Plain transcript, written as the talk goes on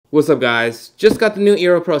What's up guys, just got the new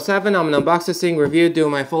Eero Pro 7. I'm an unboxing review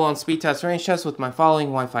doing my full-on speed test range test with my following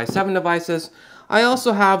Wi-Fi 7 devices. I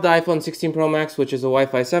also have the iPhone 16 Pro Max, which is a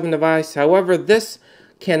Wi-Fi 7 device. However, this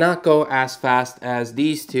cannot go as fast as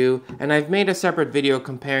these two, and I've made a separate video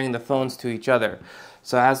comparing the phones to each other.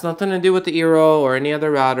 So it has nothing to do with the Eero or any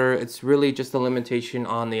other router. It's really just a limitation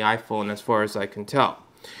on the iPhone as far as I can tell.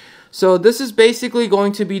 So this is basically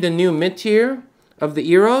going to be the new mid-tier of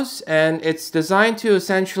the Eeros, and it's designed to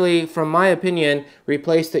essentially, from my opinion,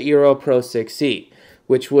 replace the Eero Pro 6C,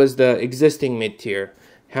 which was the existing mid-tier.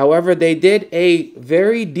 However, they did a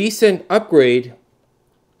very decent upgrade,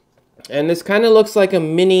 and this kind of looks like a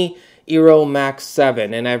mini Eero Max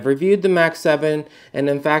 7, and I've reviewed the Max 7, and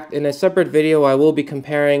in fact, in a separate video, I will be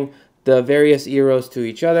comparing the various Eeros to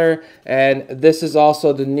each other, and this is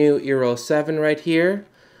also the new Eero 7 right here.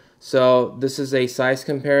 So this is a size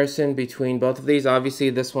comparison between both of these.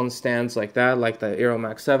 Obviously this one stands like that, like the Eero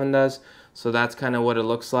Max 7 does. So that's kind of what it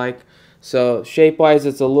looks like. So shape-wise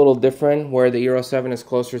it's a little different, where the Eero 7 is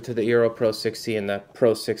closer to the Eero Pro 6C and the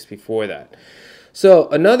Pro 6 before that. So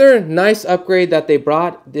another nice upgrade that they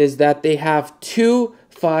brought is that they have two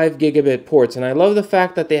 5 gigabit ports. And I love the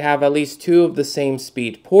fact that they have at least two of the same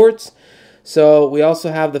speed ports. So we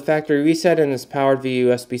also have the factory reset, and it's powered via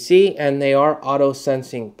USB-C, and they are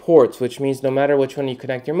auto-sensing ports, which means no matter which one you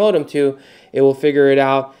connect your modem to, it will figure it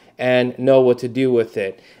out and know what to do with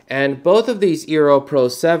it. And both of these Eero Pro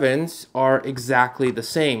 7s are exactly the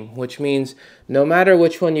same, which means no matter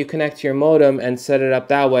which one you connect to your modem and set it up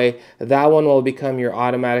that way, that one will become your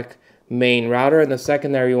automatic main router, and the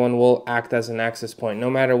secondary one will act as an access point, no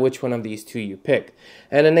matter which one of these two you pick.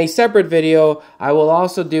 And in a separate video, I will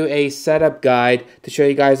also do a setup guide to show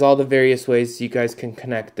you guys all the various ways you guys can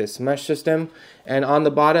connect this mesh system. And on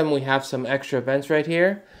the bottom, we have some extra vents right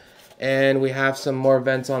here, and we have some more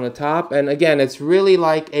vents on the top. And again, it's really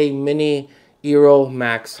like a mini Eero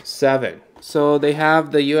Max 7. So they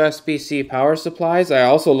have the USB-C power supplies. I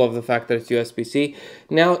also love the fact that it's USB-C.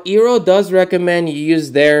 Now, Eero does recommend you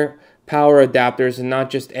use their power adapters and not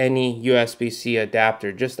just any USB-C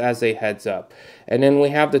adapter, just as a heads up. And then we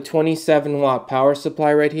have the 27 watt power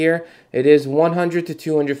supply right here. It is 100 to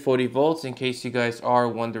 240 volts, in case you guys are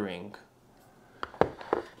wondering.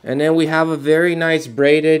 And then we have a very nice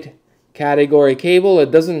braided category cable.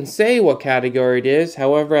 It doesn't say what category it is.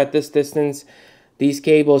 However, at this distance, these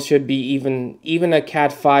cables should be even a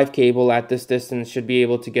Cat 5 cable at this distance should be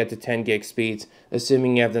able to get to 10 gig speeds,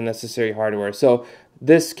 assuming you have the necessary hardware. So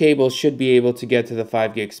this cable should be able to get to the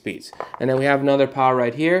 5 gig speeds. And then we have another power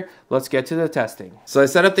right here. Let's get to the testing. So I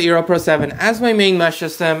set up the Eero Pro 7 as my main mesh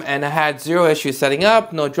system, and I had zero issues setting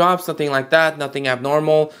up, no drops, nothing like that, nothing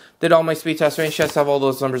abnormal. Did all my speed test range tests, have all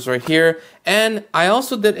those numbers right here. And I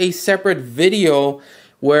also did a separate video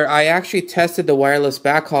where I actually tested the wireless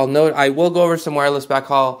backhaul node. I will go over some wireless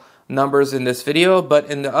backhaul numbers in this video, but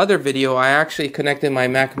in the other video, I actually connected my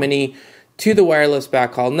Mac Mini to the wireless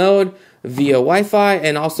backhaul node via Wi-Fi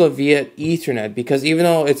and also via Ethernet, because even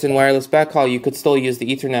though it's in wireless backhaul, you could still use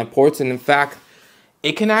the Ethernet ports, and in fact,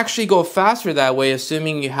 it can actually go faster that way,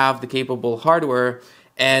 assuming you have the capable hardware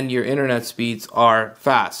and your internet speeds are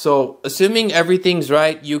fast. So assuming everything's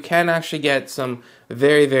right, you can actually get some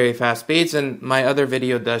very, very fast speeds, and my other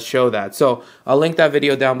video does show that. So I'll link that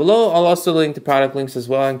video down below. I'll also link the product links as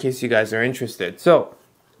well in case you guys are interested. So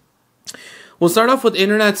we'll start off with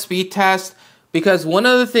internet speed test, because one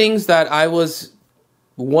of the things that I was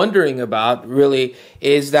wondering about really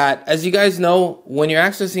is that, as you guys know, when you're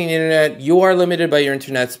accessing the internet, you are limited by your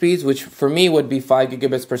internet speeds, which for me would be 5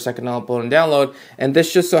 gigabits per second upload and download, and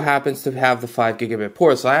this just so happens to have the 5 gigabit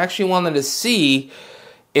port. So I actually wanted to see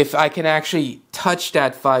if I can actually touch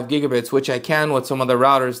that 5 gigabits, which I can with some other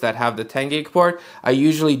routers that have the 10 gig port. I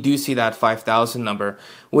usually do see that 5,000 number.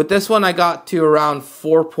 With this one, I got to around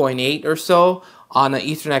 4.8 or so on an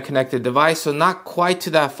Ethernet connected device, so not quite to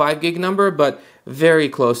that 5 gig number, but very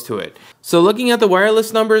close to it. So looking at the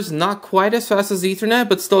wireless numbers, not quite as fast as Ethernet,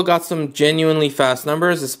 but still got some genuinely fast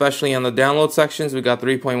numbers, especially on the download sections. We got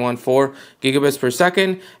 3.14 gigabits per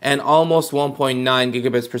second and almost 1.9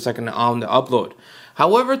 gigabits per second on the upload.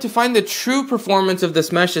 However, to find the true performance of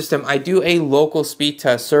this mesh system, I do a local speed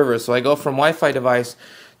test server. So I go from Wi-Fi device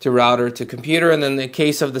to router to computer, and then in the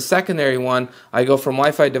case of the secondary one, I go from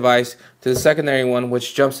Wi-Fi device to the secondary one,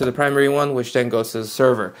 which jumps to the primary one, which then goes to the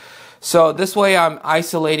server. So this way I'm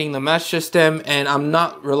isolating the mesh system, and I'm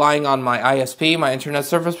not relying on my ISP, my internet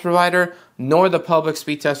service provider, nor the public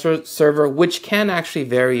speed test server, which can actually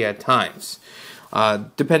vary at times,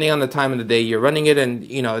 depending on the time of the day you're running it, and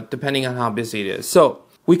depending on how busy it is. So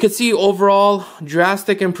We could see overall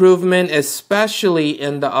drastic improvement, especially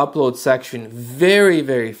in the upload section. Very,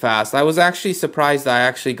 very fast. I was actually surprised I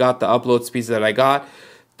actually got the upload speeds that I got.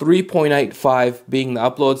 3.85 being the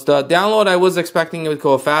uploads. The download, I was expecting it to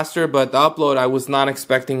go faster, but the upload, I was not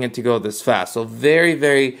expecting it to go this fast. So very,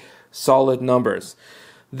 very solid numbers.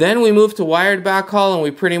 Then we moved to wired backhaul, and we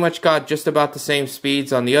pretty much got just about the same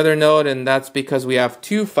speeds on the other node, and that's because we have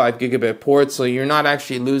two 5 gigabit ports, so you're not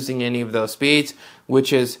actually losing any of those speeds,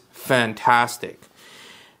 which is fantastic.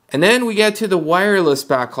 And then we get to the wireless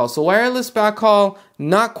backhaul. So wireless backhaul,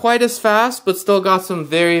 not quite as fast, but still got some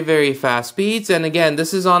very, very fast speeds. And again,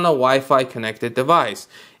 this is on a Wi-Fi connected device.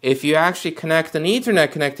 If you actually connect an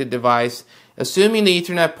Ethernet connected device, assuming the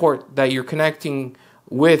Ethernet port that you're connecting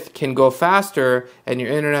with can go faster and your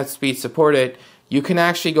internet speed support it, you can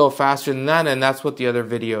actually go faster than that, and that's what the other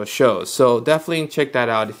video shows. So definitely check that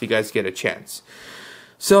out if you guys get a chance.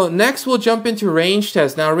 So next we'll jump into range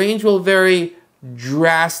test. Now range will vary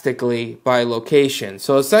drastically by location.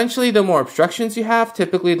 So essentially the more obstructions you have,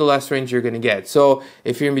 typically the less range you're going to get. So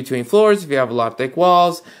if you're in between floors, if you have a lot of thick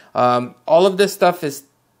walls, all of this stuff is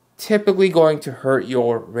typically going to hurt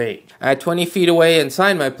your range. At 20 feet away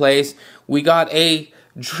inside my place, we got a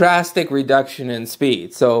drastic reduction in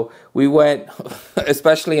speed. So we went,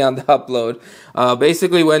 especially on the upload,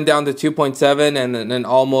 basically went down to 2.7 and then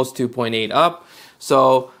almost 2.8 up.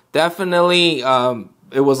 So definitely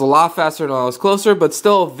it was a lot faster when I was closer, but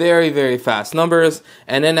still very, very fast numbers.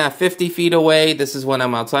 And then at 50 feet away, this is when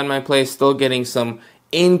I'm outside my place, still getting some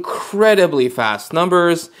incredibly fast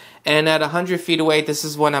numbers. And at 100 feet away, this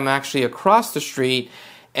is when I'm actually across the street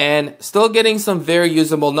and still getting some very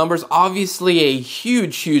usable numbers. Obviously a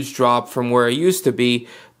huge drop from where I used to be,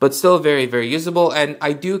 but still very, very usable. And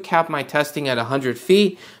I do cap my testing at 100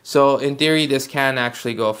 feet. So in theory, this can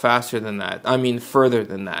actually go faster than that. I mean, further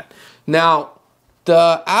than that. Now,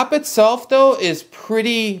 the app itself, though, is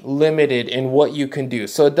pretty limited in what you can do.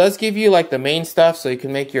 So it does give you like the main stuff, so you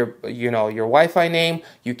can make your, your Wi-Fi name.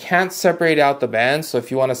 You can't separate out the bands. So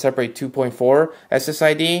if you want to separate 2.4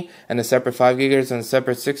 SSID and a separate 5 gigahertz and a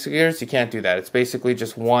separate 6 gigahertz, you can't do that. It's basically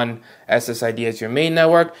just one SSID as your main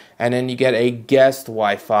network, and then you get a guest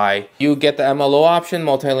Wi-Fi. You get the MLO option,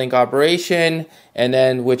 multi-link operation, and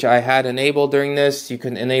then, which I had enabled during this, you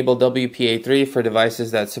can enable WPA3 for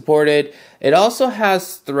devices that support it. It also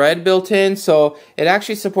has Thread built in, so it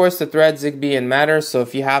actually supports the Thread, Zigbee, and Matter. So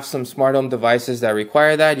if you have some smart home devices that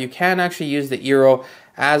require that, you can actually use the Eero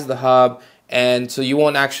as the hub, and so you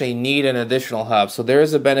won't actually need an additional hub. So there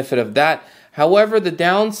is a benefit of that. However, the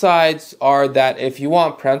downsides are that if you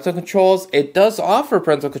want parental controls, it does offer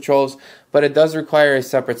parental controls, but it does require a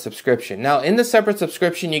separate subscription. Now, in the separate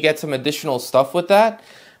subscription, you get some additional stuff with that.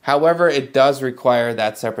 However, it does require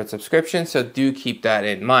that separate subscription, so do keep that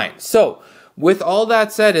in mind. So, with all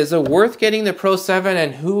that said, is it worth getting the Pro 7,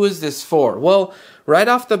 and who is this for? Well, right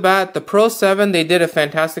off the bat, the Pro 7, they did a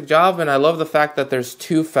fantastic job, and I love the fact that there's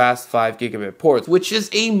two fast 5 gigabit ports, which is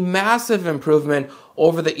a massive improvement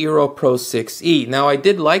over the Eero Pro 6e. Now, I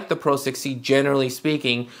did like the Pro 6e generally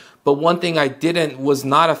speaking, but one thing I was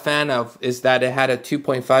not a fan of is that it had a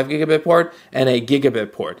 2.5 gigabit port and a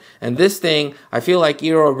gigabit port. And this thing, I feel like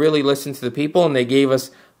Eero really listened to the people, and they gave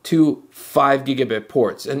us two 5 gigabit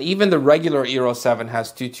ports. And even the regular Eero 7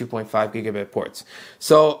 has two 2.5 gigabit ports.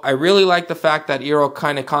 So I really like the fact that Eero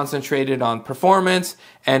kind of concentrated on performance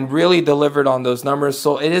and really delivered on those numbers.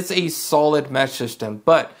 So it is a solid mesh system.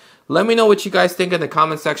 But let me know what you guys think in the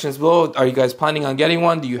comment sections below. Are you guys planning on getting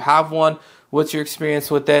one? Do you have one? What's your experience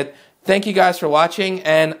with it? Thank you guys for watching,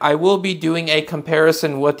 and I will be doing a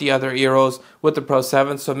comparison with the other Eeros with the Pro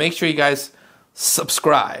 7, so make sure you guys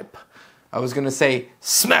subscribe. I was going to say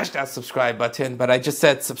smash that subscribe button, but I just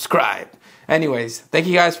said subscribe. Anyways, thank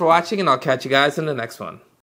you guys for watching, and I'll catch you guys in the next one.